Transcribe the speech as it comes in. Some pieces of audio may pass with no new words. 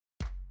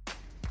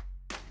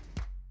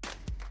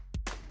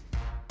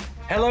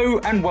Hello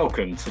and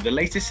welcome to the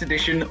latest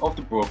edition of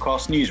the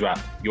Broadcast News Wrap,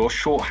 your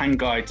shorthand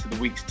guide to the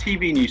week's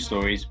TV news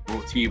stories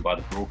brought to you by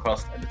the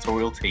Broadcast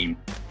editorial team.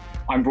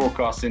 I'm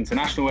Broadcast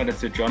International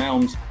Editor John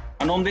Elms,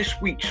 and on this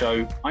week's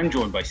show, I'm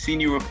joined by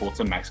senior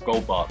reporter Max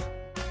Goldbart.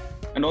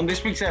 And on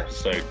this week's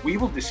episode, we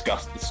will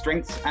discuss the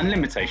strengths and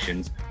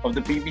limitations of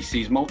the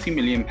BBC's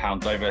multi-million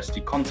pound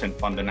diversity content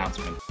fund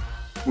announcement.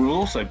 We will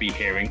also be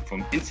hearing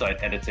from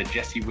Insight editor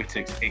Jesse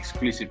Whittock's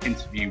exclusive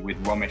interview with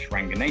Romesh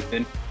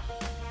Ranganathan,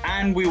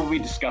 and we will be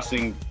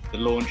discussing the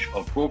launch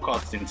of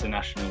Broadcast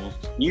International's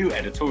new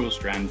editorial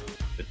strand,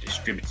 the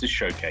Distributors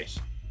Showcase.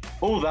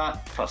 All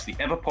that, plus the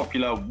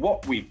ever-popular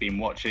What We've Been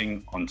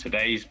Watching on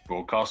today's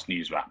Broadcast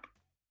News Wrap.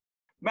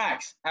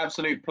 Max,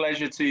 absolute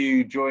pleasure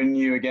to join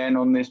you again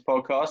on this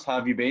podcast. How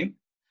have you been?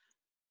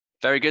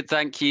 Very good,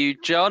 thank you,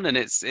 John. And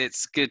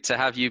it's good to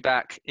have you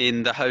back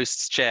in the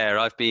host's chair.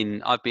 I've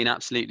been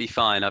absolutely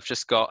fine. I've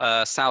just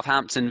got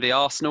Southampton v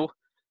Arsenal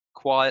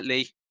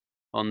quietly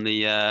on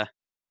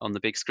the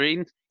big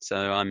screen, so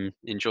I'm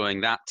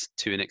enjoying that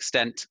to an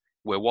extent.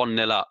 We're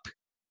 1-0 up,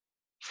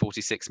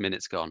 46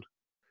 minutes gone.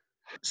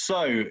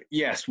 So,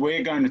 yes,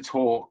 we're going to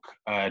talk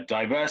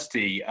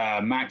diversity.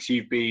 Max,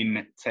 you've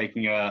been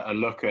taking a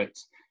look at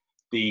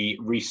the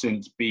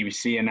recent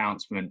BBC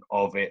announcement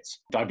of its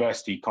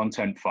diversity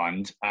content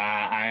fund,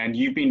 and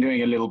you've been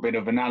doing a little bit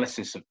of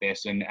analysis of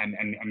this and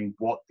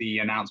what the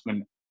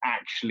announcement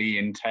actually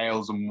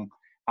entails and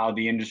how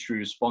the industry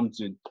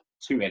responded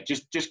to it.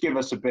 Just give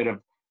us a bit of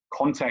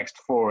context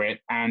for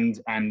it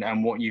and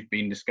what you've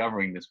been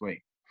discovering this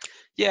week.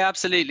 Yeah,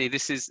 absolutely.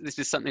 This is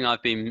something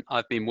I've been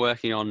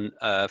working on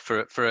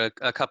for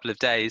a couple of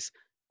days,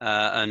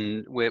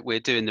 and we're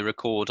doing the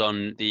record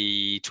on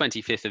the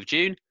 25th of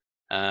June,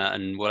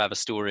 and we'll have a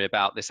story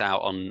about this out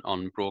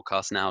on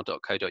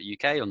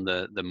broadcastnow.co.uk on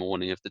the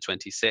morning of the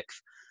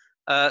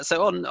 26th.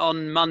 So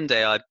on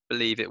Monday, I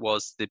believe it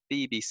was, the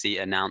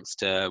BBC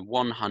announced a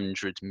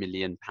 £100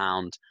 million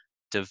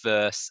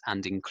diverse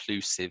and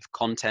inclusive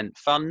content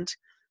fund,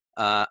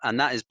 and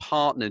that is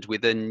partnered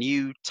with a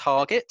new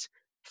target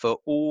for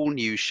all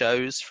new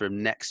shows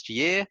from next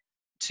year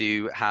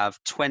to have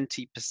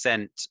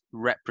 20%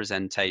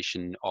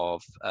 representation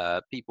of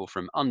people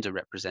from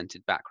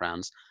underrepresented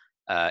backgrounds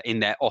in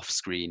their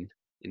off-screen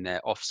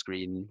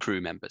crew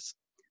members,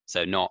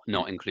 so not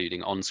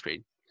including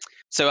on-screen.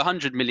 So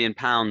 £100 million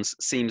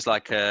seems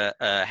like a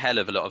hell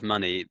of a lot of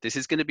money. This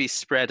is going to be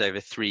spread over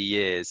 3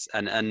 years,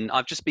 and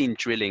I've just been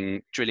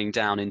drilling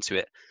down into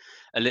it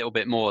a little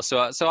bit more.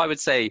 So I would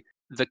say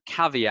the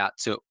caveat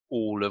to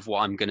all of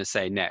what I'm going to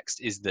say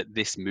next is that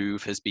this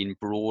move has been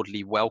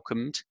broadly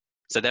welcomed.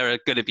 So there are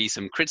going to be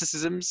some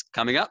criticisms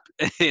coming up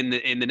in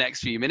the next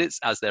few minutes,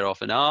 as there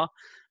often are,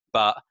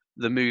 but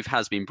the move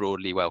has been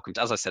broadly welcomed.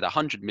 As I said,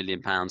 £100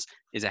 million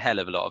is a hell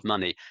of a lot of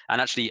money. And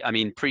actually, I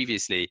mean,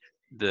 previously,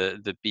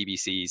 the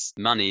BBC's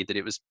money that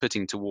it was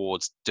putting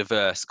towards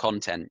diverse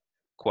content,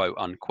 quote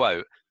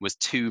unquote, was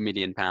 £2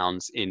 million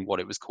in what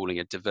it was calling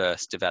a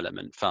diverse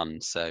development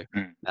fund. So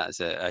that's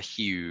a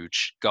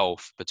huge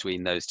gulf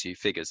between those two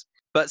figures.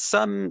 But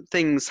some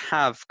things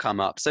have come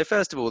up. So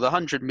first of all, the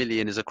 100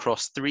 million is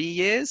across 3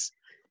 years.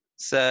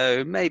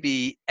 So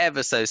maybe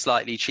ever so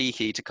slightly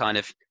cheeky to kind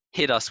of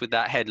hit us with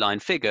that headline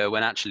figure,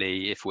 when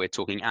actually, if we're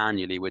talking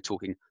annually, we're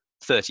talking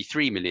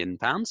 £33 million,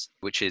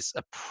 which is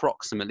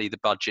approximately the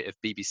budget of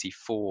BBC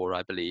Four,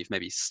 I believe,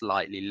 maybe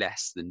slightly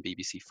less than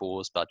BBC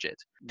Four's budget.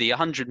 The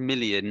 100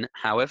 million,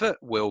 however,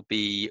 will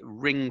be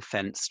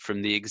ring-fenced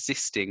from the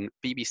existing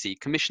BBC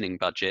commissioning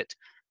budget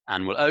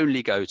and will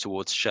only go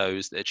towards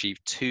shows that achieve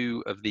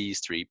 2 of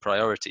these 3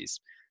 priorities.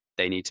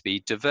 They need to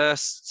be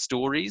diverse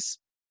stories,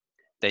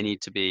 they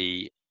need to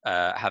be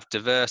have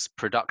diverse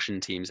production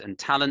teams and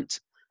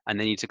talent, and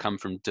they need to come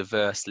from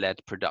diverse-led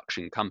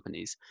production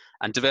companies.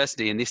 And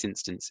diversity in this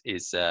instance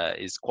is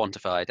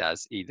quantified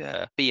as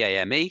either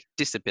BAME,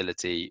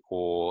 disability,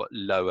 or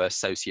lower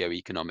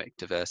socioeconomic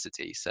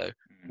diversity, so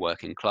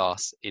working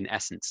class in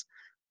essence.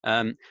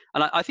 And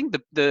I think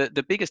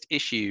the biggest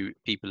issue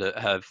people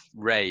have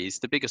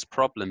raised, the biggest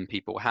problem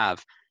people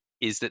have,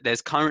 is that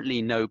there's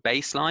currently no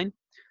baseline.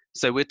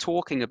 So we're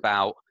talking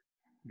about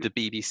the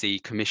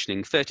BBC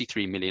commissioning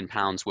 £33 million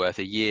worth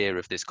a year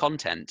of this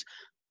content,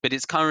 but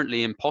it's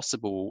currently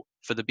impossible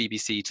for the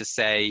BBC to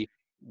say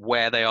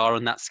where they are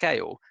on that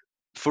scale.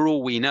 For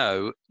all we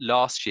know,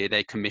 last year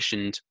they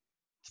commissioned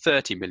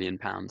 £30 million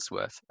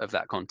worth of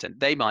that content.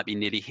 They might be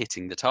nearly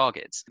hitting the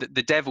targets.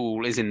 The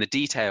devil is in the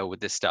detail with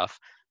this stuff.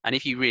 And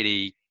if you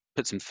really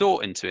put some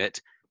thought into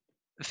it,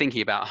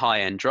 thinking about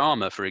high-end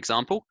drama, for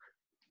example,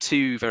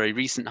 2 very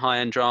recent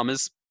high-end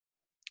dramas,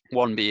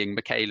 one being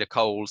Michaela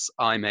Cole's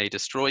I May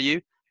Destroy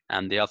You,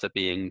 and the other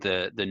being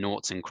the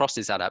Noughts and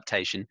Crosses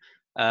adaptation.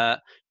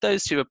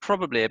 Those 2 are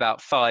probably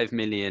about 5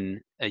 million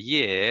a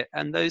year,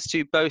 and those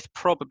 2 both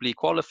probably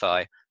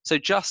qualify. So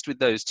just with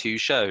those 2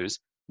 shows,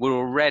 we're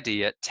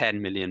already at £10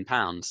 million,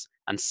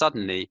 and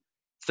suddenly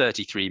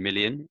 33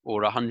 million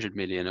or 100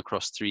 million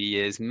across 3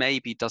 years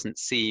maybe doesn't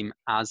seem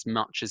as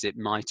much as it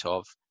might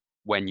have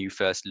when you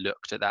first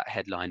looked at that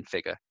headline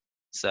figure.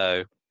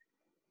 So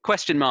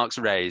question marks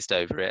raised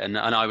over it, and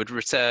I would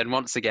return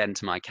once again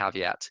to my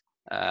caveat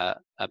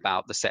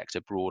about the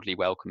sector broadly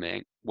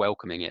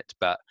welcoming it,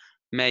 but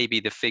maybe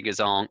the figures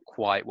aren't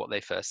quite what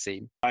they first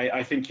seem.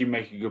 I think you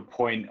make a good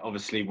point.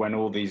 Obviously, when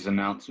all these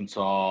announcements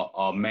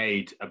are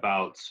made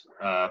about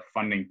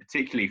funding,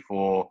 particularly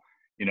for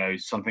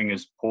something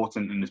as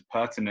important and as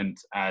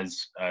pertinent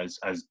as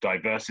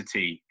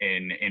diversity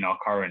in our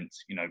current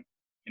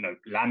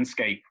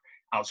landscape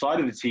outside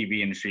of the TV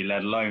industry,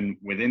 let alone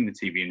within the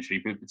TV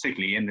industry, but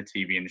particularly in the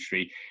TV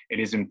industry, it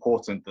is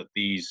important that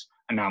these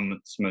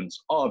announcements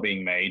are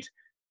being made,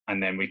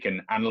 and then we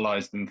can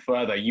analyze them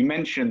further. You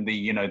mentioned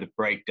the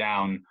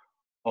breakdown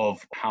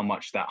of how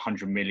much that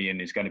 100 million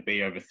is going to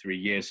be over 3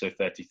 years, so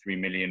 33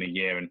 million a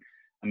year, and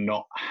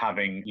not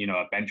having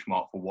a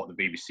benchmark for what the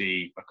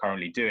BBC are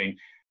currently doing.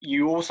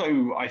 You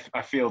also,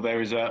 I feel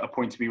there is a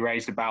point to be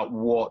raised about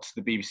what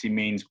the BBC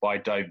means by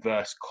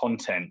diverse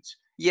content.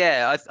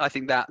 Yeah, I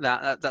think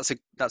that's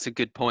a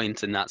good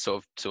point, and that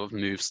sort of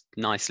moves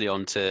nicely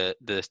on to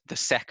the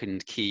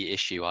second key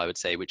issue, I would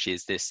say, which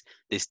is this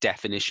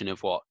definition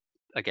of what,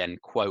 again,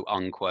 quote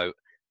unquote,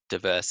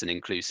 diverse and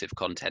inclusive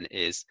content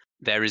is.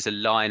 There is a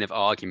line of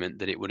argument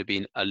that it would have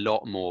been a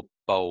lot more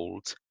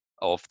bold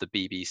of the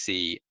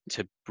BBC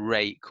to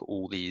break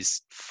all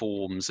these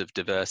forms of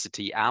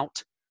diversity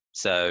out.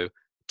 So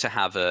to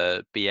have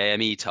a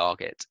BAME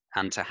target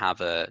and to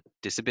have a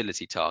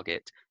disability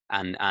target,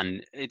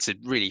 and it's a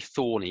really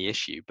thorny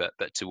issue, but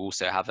to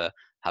also have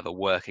a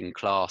working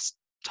class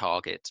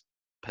target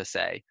per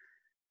se.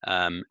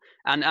 And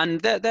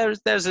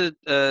there's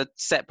a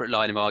separate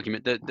line of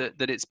argument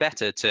that it's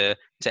better to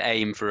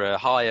aim for a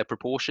higher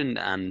proportion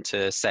and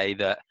to say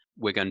that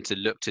we're going to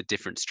look to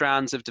different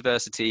strands of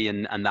diversity,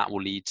 and that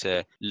will lead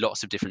to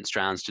lots of different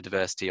strands to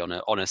diversity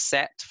on a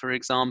set, for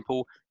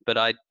example. But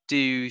I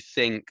do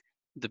think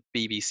the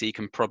BBC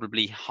can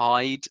probably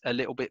hide a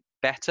little bit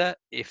better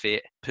if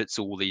it puts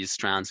all these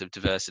strands of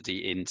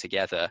diversity in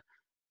together.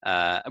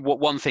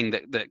 One thing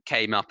that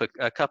came up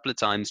a couple of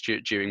times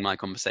during my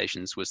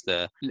conversations was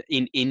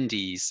in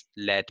indies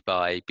led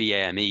by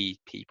BAME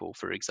people,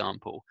 for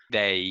example,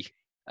 they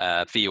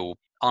feel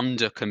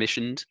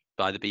under-commissioned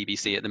by the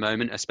BBC at the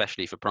moment,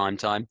 especially for prime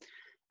time,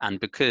 and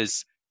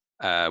because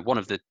one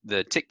of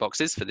the tick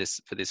boxes for this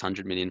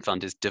 100 million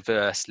fund is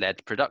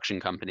diverse-led production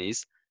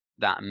companies,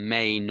 that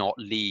may not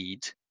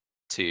lead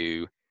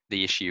to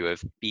the issue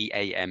of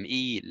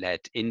BAME-led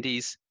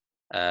indies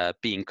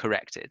being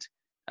corrected.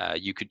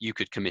 You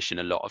could commission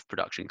a lot of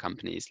production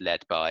companies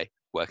led by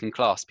working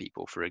class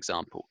people, for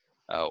example,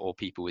 or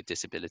people with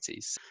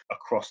disabilities.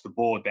 Across the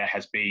board, there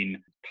has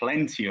been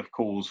plenty of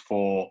calls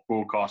for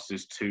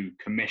broadcasters to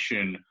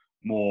commission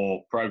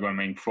more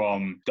programming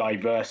from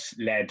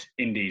diverse-led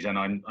indies, and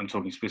I'm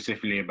talking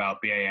specifically about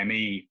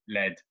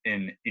BAME-led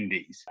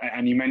indies.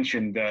 And you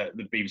mentioned that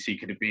the BBC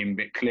could have been a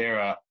bit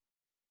clearer.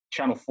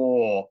 Channel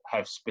 4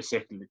 have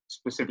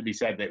specifically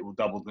said that it will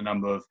double the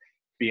number of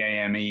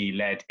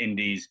BAME-led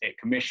indies it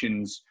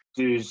commissions.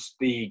 Does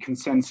the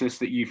consensus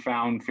that you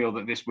found feel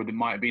that this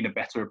might have been a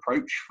better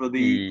approach for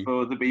the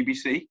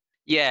BBC?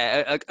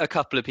 Yeah, a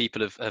couple of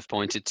people have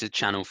pointed to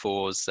Channel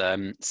 4's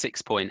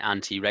 6-point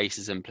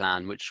anti-racism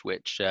plan, which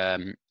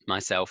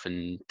myself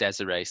and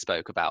Desiree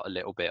spoke about a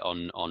little bit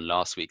on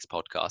last week's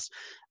podcast.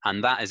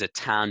 And that is a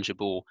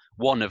tangible,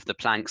 one of the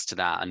planks to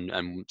that,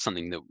 and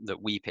something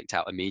that we picked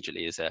out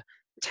immediately is a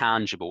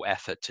tangible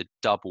effort to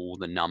double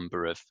the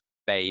number of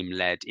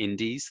BAME-led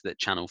indies that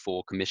Channel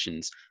 4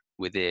 commissions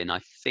within,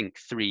 I think,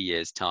 3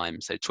 years' time.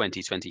 So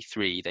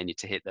 2023, they need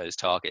to hit those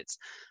targets.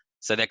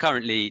 So they're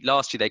currently,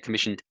 last year they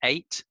commissioned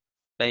 8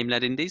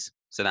 BAME-led indies.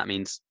 So that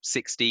means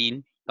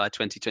 16 by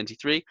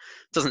 2023.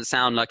 Doesn't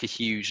sound like a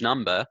huge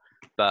number,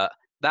 but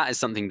that is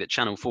something that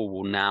Channel 4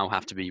 will now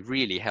have to be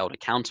really held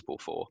accountable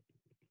for.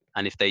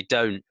 And if they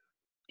don't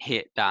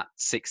hit that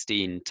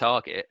 16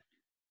 target,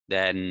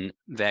 then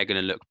they're going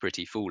to look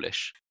pretty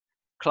foolish.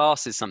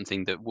 Class is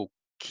something that will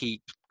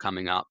keep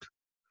coming up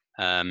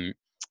and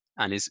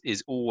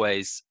is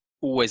always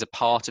a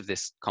part of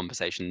this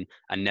conversation,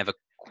 and never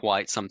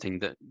quite something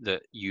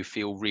that you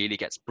feel really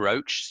gets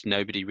broached.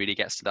 Nobody really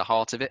gets to the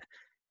heart of it.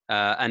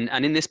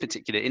 And in this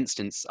particular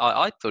instance,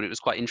 I thought it was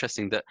quite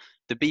interesting that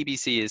the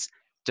BBC is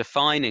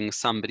defining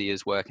somebody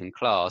as working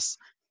class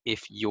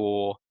if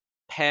your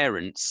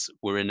parents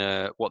were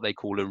in what they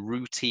call a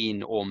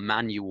routine or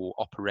manual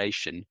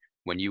operation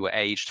when you were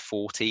aged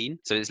 14.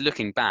 So it's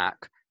looking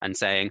back and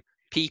saying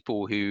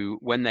people who,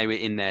 when they were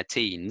in their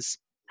teens,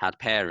 had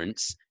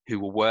parents who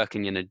were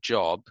working in a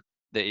job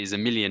that is a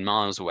million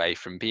miles away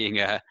from being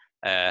a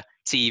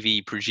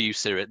TV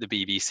producer at the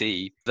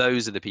BBC.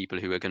 Those are the people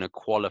who are going to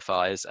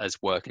qualify as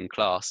working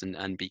class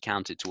and be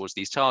counted towards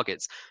these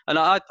targets. And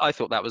I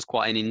thought that was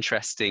quite an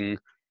interesting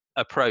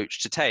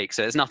approach to take.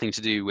 So it's nothing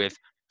to do with,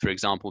 for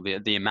example,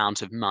 the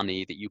amount of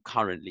money that you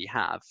currently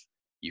have.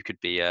 You could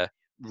be a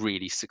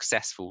really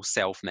successful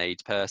self-made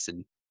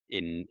person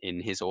in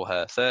his or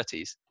her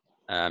 30s.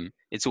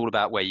 It's all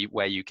about where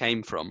you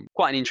came from.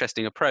 Quite an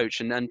interesting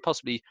approach, and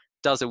possibly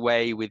does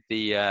away with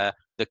the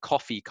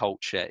coffee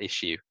culture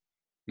issue,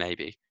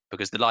 maybe.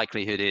 because the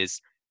likelihood is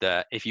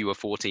that if you were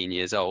 14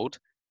 years old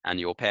and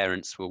your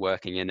parents were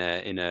working in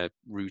a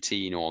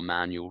routine or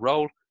manual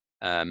role,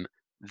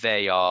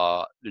 they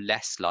are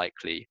less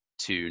likely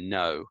to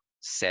know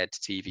said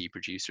TV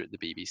producer at the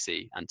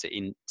BBC and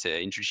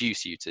to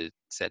introduce you to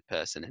said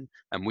person.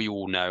 And we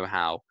all know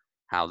how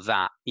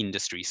that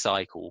industry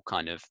cycle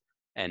kind of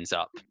ends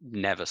up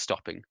never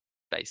stopping,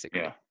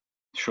 basically. Yeah,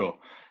 sure.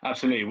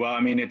 Absolutely. Well,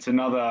 I mean, it's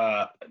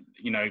another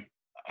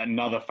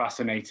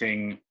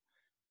fascinating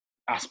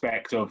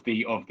aspect of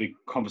the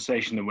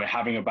conversation that we're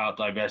having about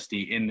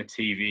diversity in the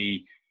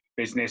TV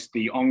business,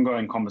 the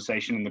ongoing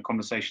conversation and the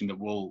conversation that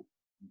will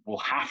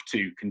have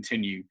to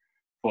continue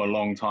for a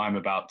long time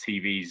about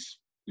TV's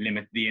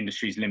the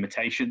industry's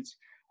limitations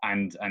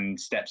and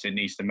steps it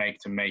needs to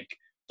make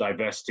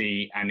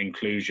diversity and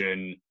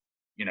inclusion,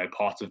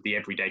 part of the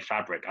everyday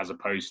fabric, as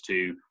opposed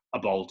to a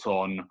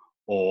bolt-on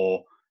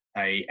or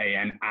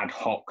an ad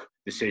hoc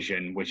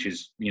decision, which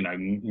is,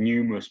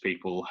 numerous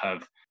people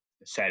have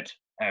said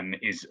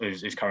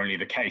is currently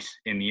the case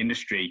in the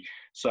industry.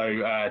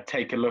 So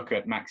take a look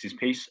at Max's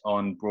piece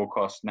on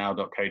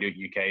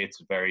broadcastnow.co.uk.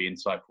 It's a very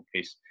insightful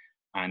piece,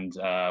 and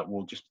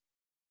will just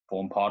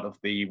form part of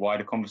the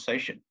wider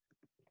conversation.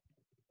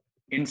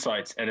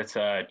 Insights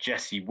editor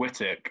Jesse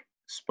Whittock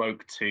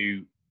spoke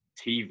to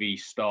TV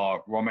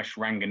star Romesh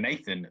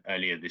Ranganathan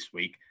earlier this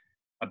week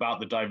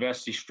about the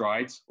diversity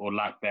strides, or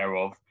lack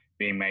thereof,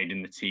 being made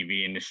in the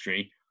TV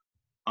industry,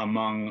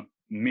 among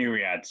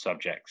myriad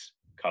subjects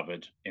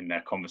covered in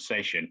their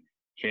conversation.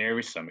 Here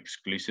is some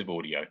exclusive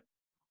audio.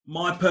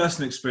 My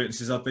personal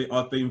experiences, I've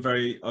been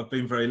very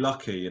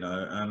lucky,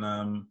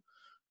 and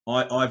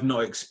I've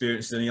not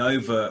experienced any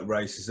overt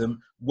racism.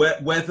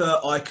 Whether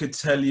I could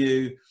tell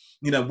you,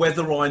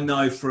 whether I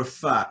know for a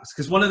fact,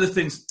 because one of the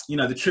things,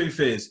 the truth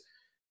is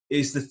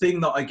the thing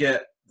that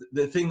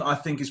I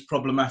think is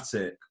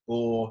problematic,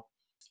 or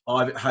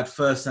I've had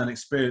first-hand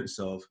experience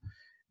of,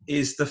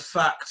 is the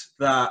fact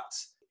that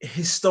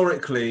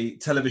historically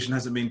television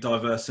hasn't been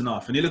diverse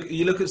enough. And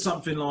you look at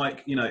something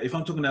like, if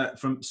I'm talking about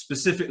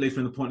specifically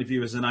from the point of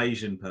view as an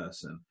Asian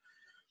person,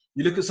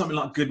 you look at something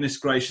like Goodness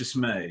Gracious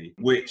Me,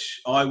 which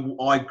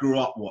I grew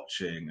up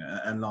watching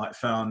and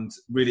found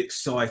really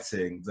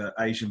exciting that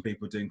Asian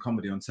people doing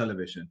comedy on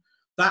television.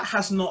 That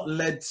has not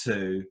led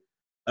to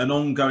an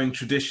ongoing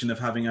tradition of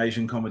having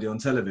Asian comedy on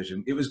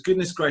television. It was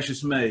Goodness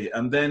Gracious Me,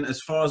 and then,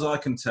 as far as I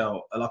can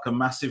tell, a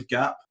massive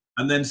gap,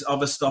 and then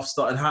other stuff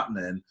started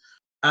happening.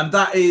 And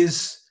that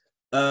is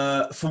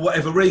for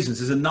whatever reasons.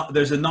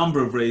 There's a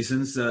number of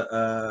reasons.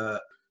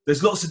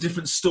 There's lots of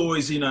different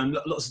stories,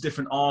 lots of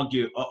different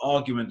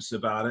arguments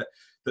about it,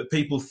 that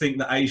people think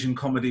that Asian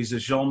comedy is a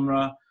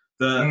genre,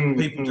 that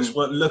people just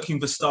weren't looking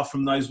for stuff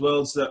from those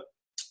worlds. That,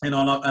 and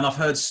I've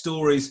heard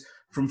stories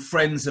from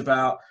friends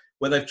about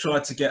where they've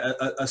tried to get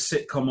a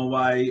sitcom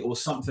away or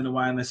something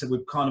away, and they said,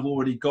 we've kind of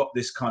already got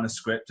this kind of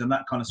script, and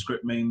that kind of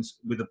script means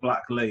with a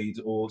black lead,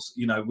 or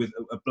with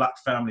a black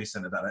family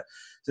centered at it.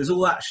 So there's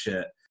all that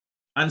shit.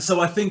 And so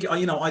I think,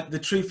 the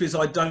truth is,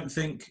 I don't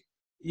think,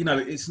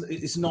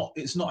 it's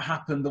not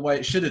happened the way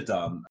it should have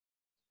done.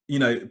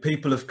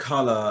 People of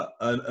colour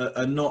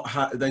are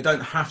not, they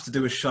don't have to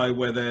do a show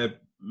where they're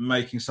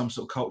making some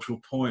sort of cultural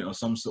point or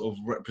some sort of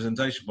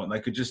representation point. They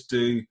could just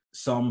do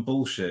some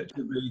bullshit.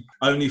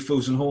 Only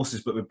Fools and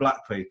Horses, but with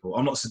black people.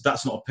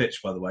 That's not a pitch,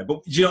 by the way.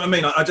 But do you know what I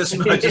mean?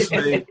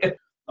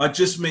 I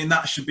just mean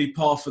that should be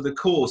par for the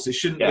course. It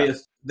shouldn't be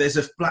there's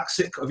a black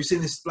sitcom. Have you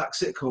seen this black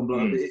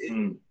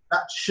sitcom?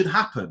 That should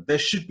happen. There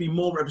should be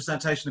more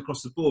representation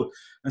across the board.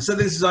 And so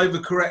this is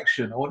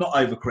overcorrection, or not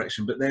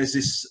overcorrection, but there's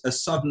a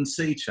sudden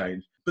sea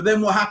change. But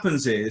then what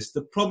happens is,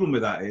 the problem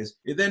with that is,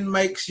 it then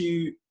makes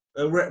you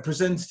a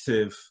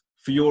representative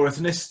for your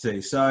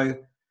ethnicity. So,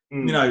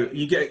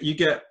 you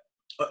get,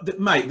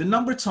 mate, the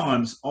number of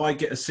times I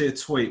get to see a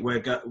tweet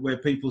where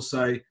people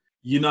say,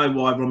 why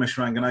Romesh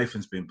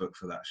Ranganathan's been booked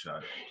for that show,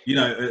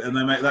 and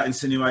they make that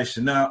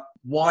insinuation. Now,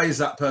 why is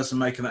that person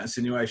making that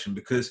insinuation?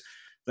 Because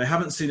they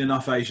haven't seen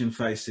enough Asian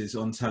faces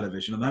on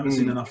television, and they haven't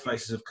seen enough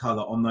faces of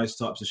colour on those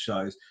types of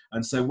shows.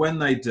 And so when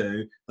they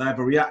do, they have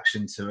a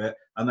reaction to it,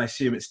 and they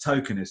assume it's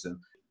tokenism.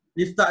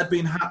 If that had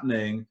been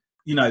happening,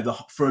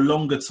 for a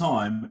longer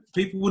time,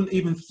 people wouldn't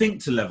even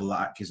think to level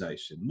that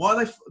accusation.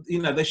 Why they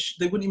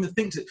wouldn't even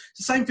think to. It's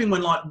the same thing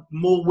when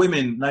more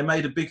women. They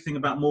made a big thing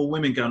about more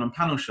women going on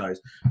panel shows,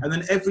 and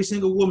then every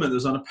single woman that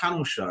was on a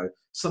panel show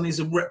suddenly is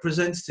a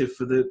representative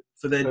for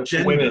their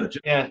gender. Women.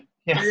 Yeah.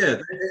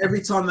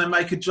 Every time they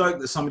make a joke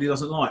that somebody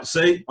doesn't like,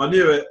 see, I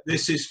knew it.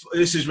 This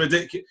is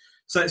ridiculous.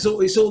 So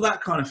it's all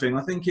that kind of thing.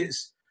 I think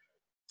it's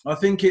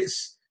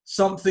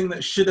something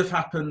that should have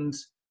happened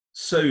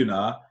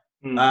sooner,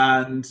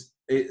 and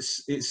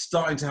it's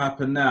starting to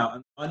happen now.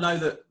 And I know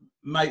that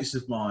mates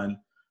of mine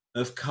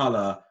of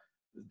colour,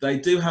 they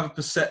do have a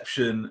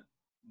perception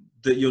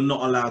that you're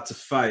not allowed to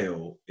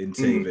fail in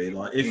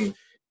TV.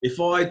 If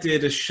I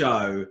did a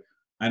show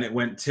and it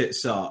went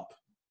tits up,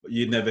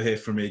 you'd never hear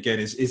from me again,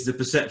 is the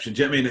perception.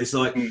 Do you know what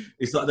I mean?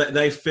 It's like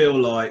they feel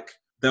like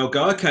they'll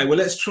go, okay, well,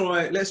 let's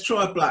try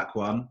a black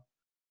one,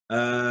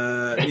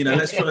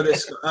 Let's follow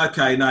this.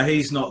 Okay, no,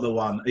 he's not the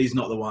one. He's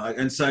not the one.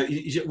 And so,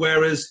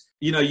 whereas,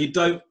 you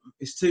don't.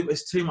 It's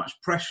too much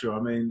pressure. I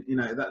mean,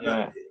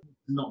 that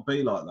not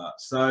be like that.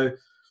 So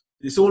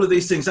it's all of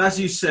these things. As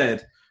you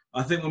said,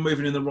 I think we're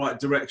moving in the right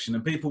direction,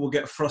 and people will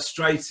get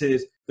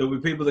frustrated. There'll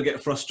be people that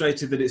get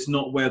frustrated that it's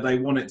not where they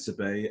want it to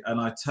be, and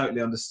I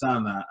totally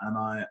understand that.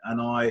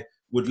 And I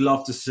would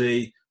love to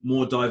see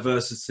more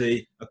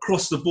diversity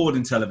across the board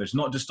in television,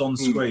 not just on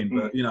screen,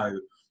 but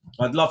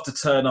I'd love to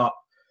turn up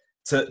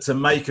to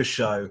make a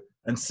show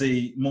and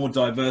see more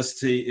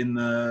diversity in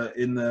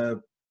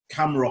the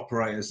camera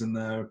operators and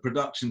the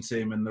production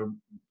team and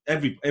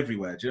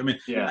everywhere. Do you know what I mean?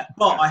 Yeah.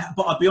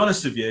 But I'll be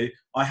honest with you,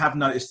 I have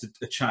noticed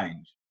a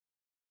change.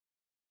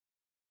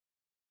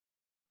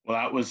 Well,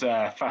 that was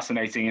a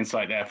fascinating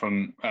insight there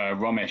from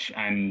Romesh,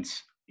 and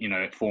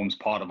it forms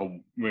part of a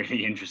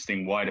really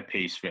interesting wider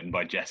piece written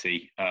by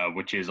Jesse,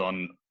 which is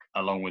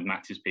along with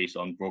Max's piece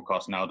on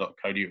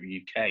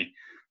broadcastnow.co.uk.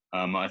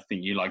 I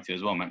think you liked it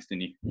as well, Max,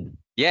 didn't you?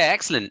 Yeah,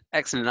 excellent,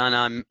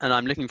 and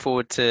I'm looking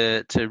forward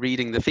to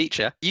reading the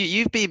feature.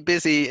 You've been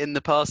busy in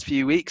the past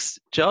few weeks,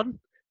 John,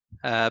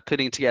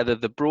 putting together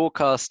the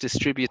Broadcast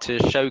Distributor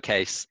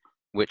Showcase,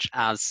 which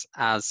as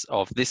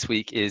of this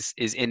week is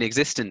in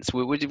existence.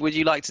 Would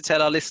you like to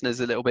tell our listeners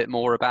a little bit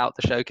more about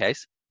the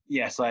showcase?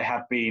 Yes, I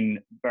have been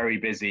very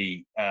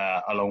busy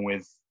along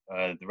with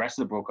the rest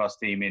of the broadcast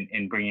team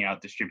in bringing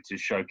out Distributors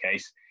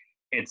Showcase.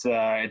 It's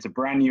a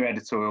brand new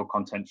editorial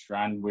content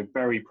strand. We're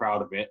very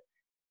proud of it.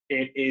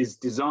 It is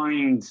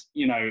designed,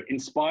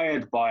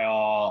 inspired by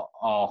our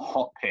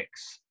hot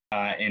picks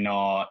in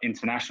our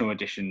international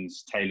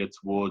editions, tailored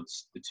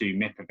towards the two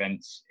MIP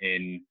events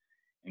in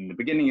the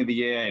beginning of the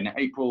year in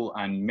April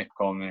and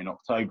MIPCOM in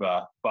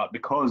October. But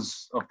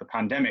because of the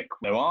pandemic,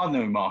 there are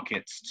no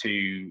markets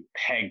to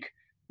peg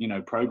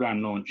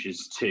program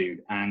launches to,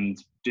 and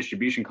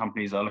distribution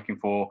companies are looking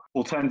for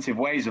alternative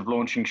ways of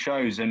launching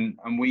shows, and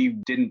we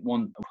didn't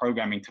want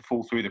programming to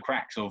fall through the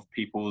cracks of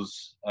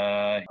people's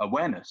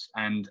awareness,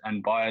 and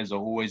buyers are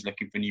always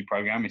looking for new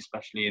programming,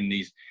 especially in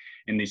these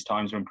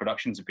times when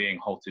productions are being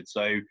halted.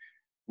 So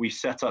we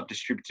set up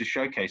Distributor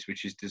Showcase,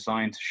 which is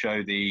designed to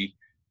show the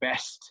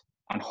best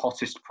and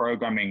hottest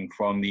programming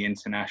from the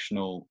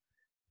international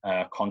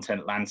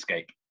content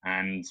landscape,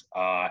 and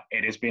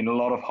it has been a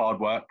lot of hard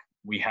work.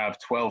 We have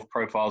 12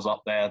 profiles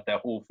up there. They're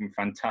all from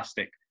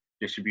fantastic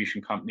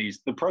distribution companies.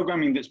 The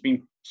programming that's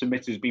been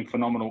submitted has been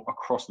phenomenal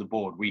across the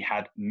board. We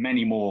had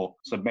many more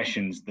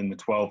submissions than the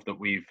 12 that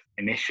we've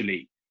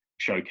initially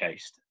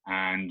showcased,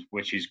 and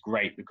which is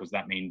great because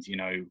that means,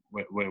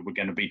 we're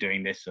going to be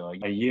doing this a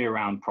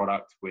year-round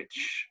product,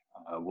 which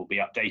will be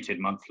updated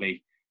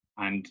monthly.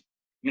 And,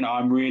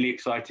 I'm really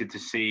excited to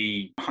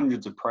see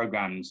hundreds of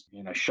programs,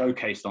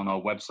 showcased on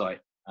our website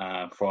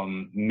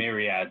from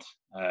myriad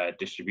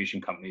distribution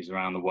companies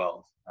around the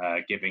world,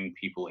 giving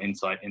people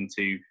insight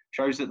into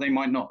shows that they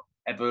might not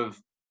ever have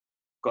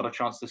got a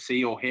chance to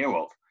see or hear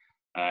of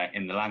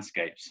in the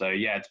landscape. So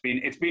yeah,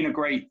 it's been a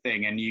great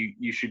thing, and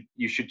you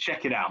should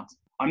check it out.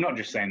 I'm not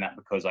just saying that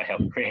because I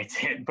helped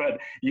create it, but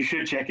you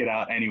should check it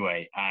out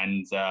anyway.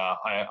 And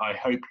I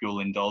hope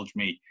you'll indulge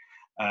me,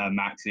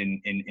 Max,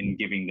 in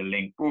giving the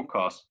link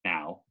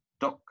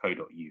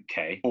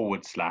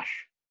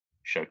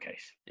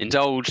broadcastnow.co.uk/showcase.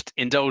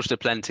 Indulged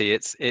aplenty.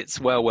 It's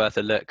well worth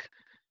a look.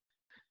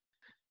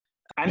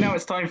 And now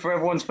it's time for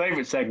everyone's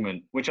favourite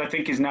segment, which I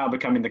think is now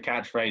becoming the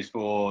catchphrase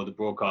for the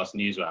Broadcast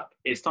News Wrap.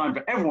 It's time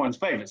for everyone's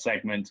favourite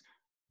segment,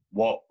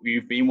 what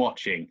you've been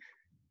watching.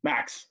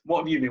 Max, what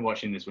have you been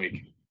watching this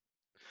week?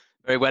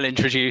 Very well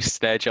introduced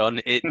there,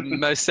 John. It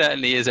most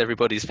certainly is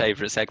everybody's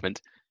favourite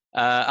segment.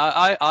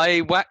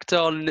 I whacked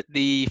on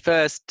the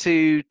first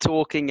two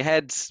Talking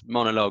Heads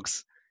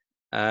monologues,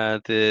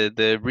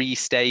 the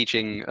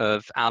restaging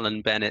of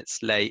Alan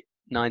Bennett's late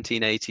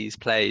 1980s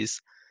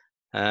plays.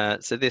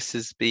 So this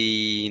has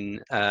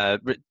been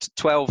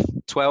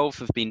 12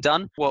 have been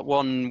done.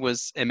 One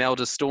was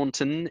Imelda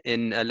Staunton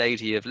in A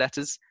Lady of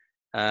Letters.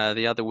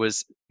 The other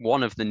was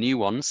one of the new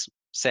ones,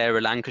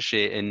 Sarah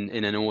Lancashire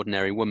in An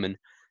Ordinary Woman.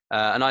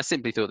 And I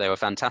simply thought they were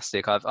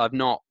fantastic. I've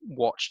not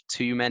watched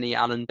too many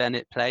Alan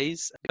Bennett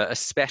plays, but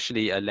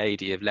especially A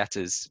Lady of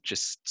Letters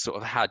just sort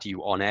of had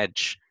you on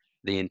edge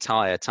the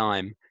entire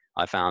time,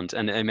 I found.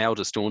 And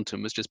Imelda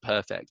Staunton was just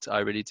perfect. I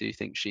really do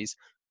think she's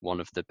one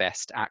of the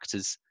best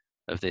actors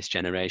of this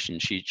generation.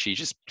 She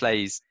just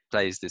plays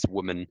this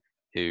woman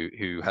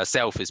who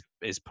herself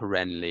is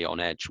perennially on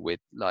edge with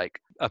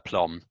like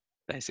aplomb.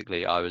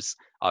 Basically, I was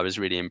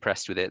really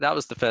impressed with it. That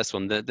was the first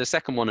one. The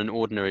second one, An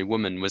Ordinary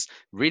Woman, was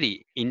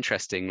really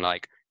interesting,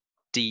 like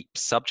deep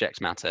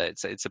subject matter.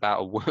 It's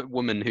about a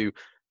woman who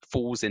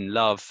falls in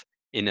love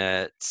in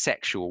a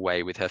sexual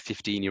way with her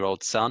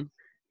 15-year-old son,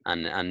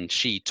 and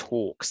she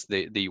talks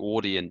the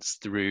audience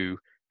through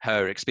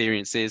her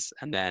experiences,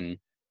 and then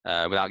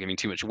without giving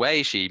too much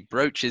away, she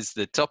broaches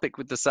the topic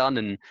with the son,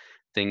 and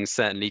things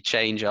certainly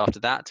change after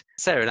that.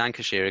 Sarah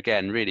Lancashire,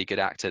 again, really good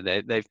actor.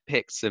 They've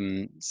picked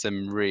some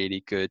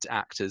really good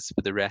actors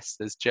for the rest.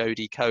 There's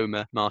Jodie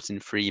Comer, Martin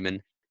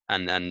Freeman,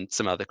 and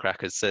some other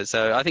crackers.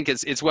 So I think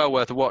it's well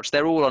worth a watch.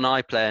 They're all on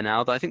iPlayer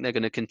now. I think they're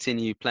going to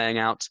continue playing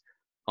out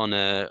on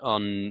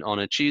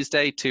a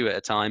Tuesday, 2 at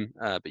a time.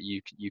 But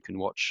you can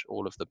watch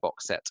all of the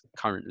box set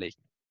currently.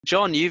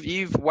 John,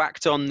 you've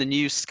whacked on the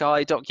new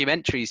Sky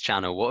Documentaries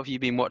channel. What have you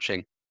been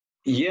watching?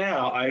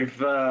 Yeah,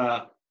 I've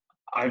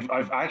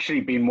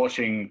actually been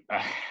watching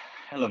a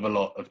hell of a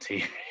lot of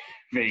TV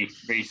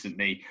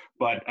recently,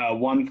 but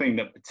one thing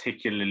that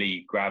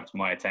particularly grabbed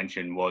my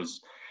attention was,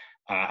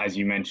 as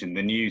you mentioned,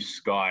 the new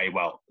Sky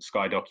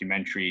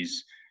Documentaries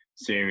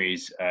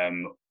series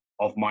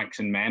of Mics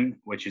and Men,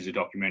 which is a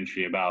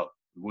documentary about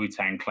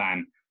Wu-Tang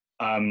Clan.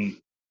 I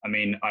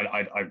mean,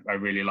 I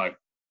really like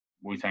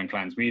Wu-Tang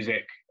Clan's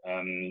music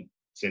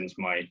since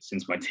my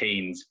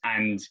teens,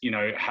 and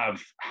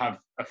have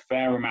a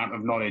fair amount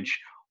of knowledge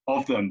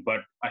of them.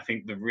 But I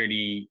think the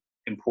really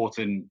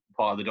important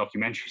part of the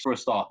documentary, for a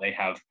start, they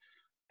have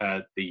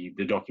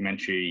the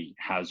documentary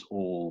has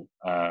all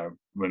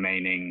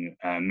remaining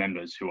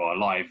members who are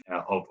alive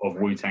of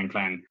Wu-Tang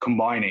Clan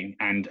combining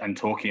and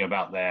talking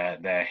about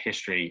their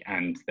history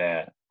and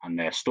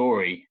their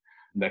story,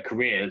 their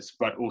careers,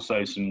 but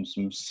also some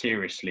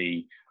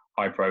seriously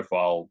high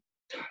profile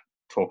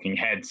talking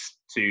heads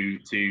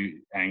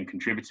and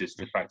contributors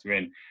to factor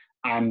in.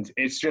 And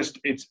it's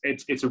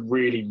a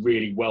really,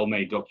 really well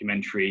made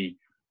documentary.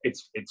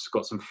 It's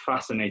got some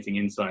fascinating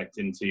insights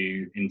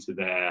into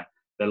their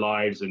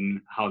lives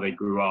and how they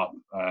grew up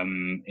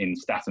in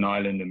Staten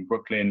Island and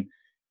Brooklyn,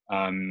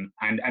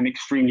 and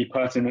extremely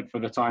pertinent for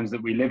the times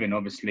that we live in.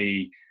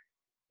 Obviously,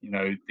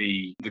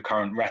 the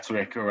current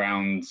rhetoric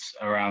around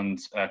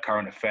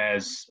current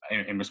affairs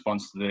in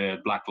response to the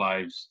Black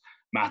Lives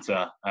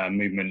Matter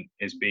movement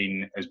has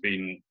been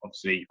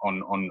obviously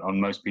on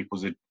most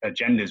people's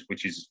agendas,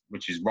 which is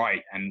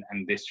right, and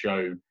this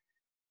show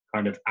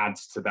kind of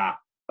adds to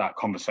that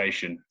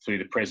conversation through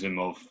the prism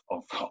of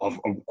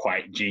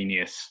quite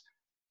genius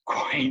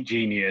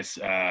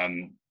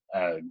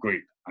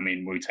group. I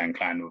mean, Wu-Tang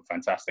Clan were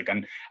fantastic,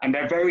 and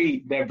they're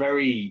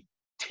very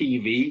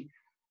TV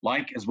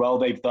like as well.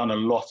 They've done a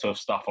lot of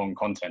stuff on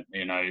content,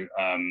 be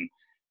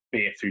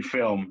it through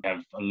film. They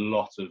have a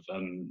lot of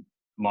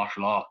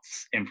martial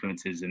arts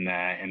influences in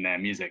their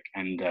music,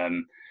 and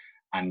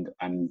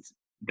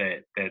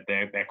they're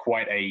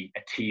quite a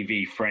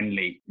TV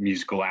friendly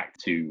musical act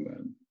to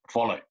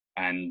follow.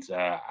 And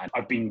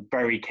I've been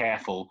very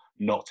careful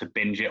not to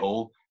binge it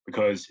all,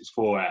 because it's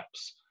 4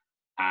 eps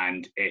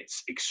and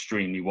it's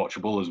extremely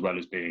watchable as well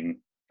as being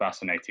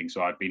fascinating.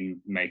 So I've been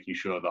making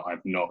sure that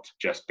I've not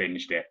just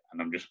binged it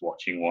and I'm just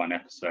watching one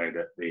episode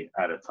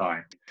at a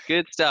time.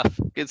 Good stuff.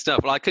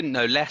 Well, I couldn't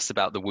know less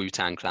about the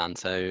Wu-Tang Clan,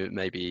 so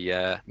maybe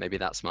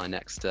that's my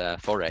next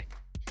foray.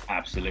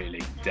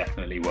 Absolutely,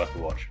 definitely worth a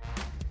watch.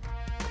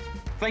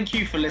 Thank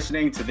you for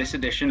listening to this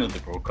edition of the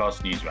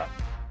Broadcast News Wrap.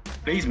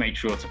 Please make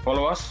sure to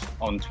follow us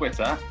on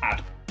Twitter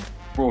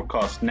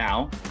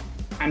 @BroadcastNow,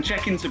 and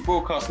check into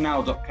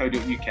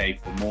broadcastnow.co.uk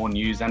for more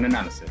news and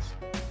analysis.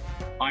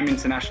 I'm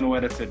International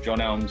Editor John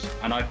Elms,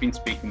 and I've been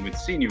speaking with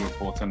Senior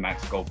Reporter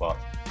Max Goldbart.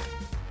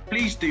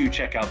 Please do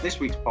check out this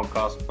week's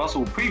podcast, plus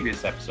all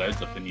previous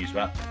episodes of the News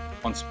Wrap,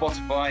 on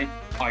Spotify,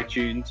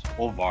 iTunes,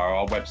 or via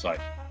our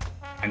website.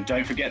 And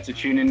don't forget to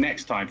tune in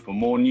next time for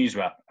more News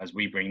Wrap as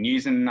we bring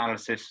news and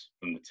analysis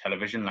from the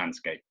television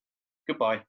landscape. Goodbye.